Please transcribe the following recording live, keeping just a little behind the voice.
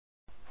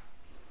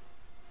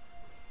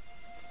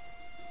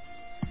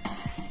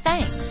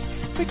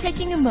for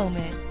taking a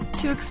moment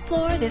to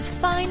explore this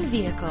fine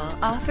vehicle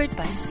offered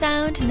by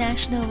Sound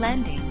National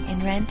Lending in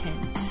Renton.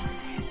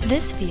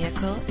 This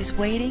vehicle is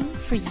waiting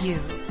for you,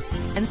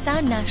 and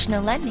Sound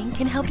National Lending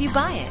can help you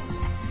buy it.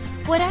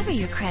 Whatever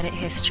your credit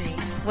history,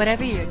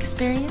 whatever your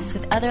experience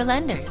with other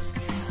lenders,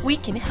 we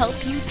can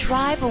help you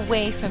drive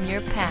away from your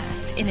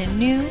past in a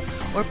new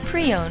or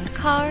pre-owned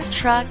car,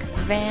 truck,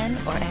 van,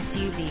 or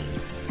SUV.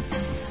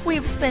 We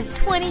have spent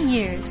 20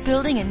 years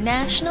building a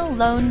national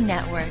loan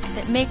network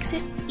that makes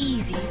it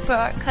easy for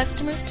our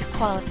customers to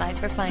qualify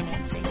for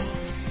financing.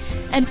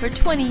 And for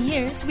 20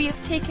 years, we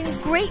have taken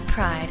great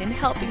pride in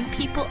helping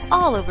people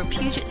all over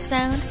Puget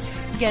Sound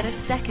get a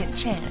second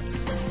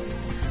chance.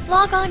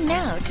 Log on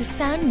now to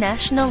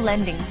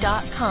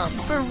soundnationallending.com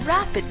for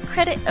rapid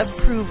credit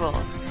approval.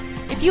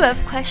 If you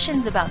have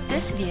questions about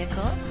this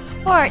vehicle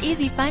or our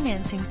easy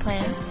financing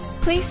plans,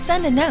 please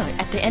send a note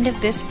at the end of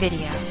this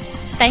video.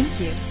 Thank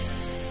you.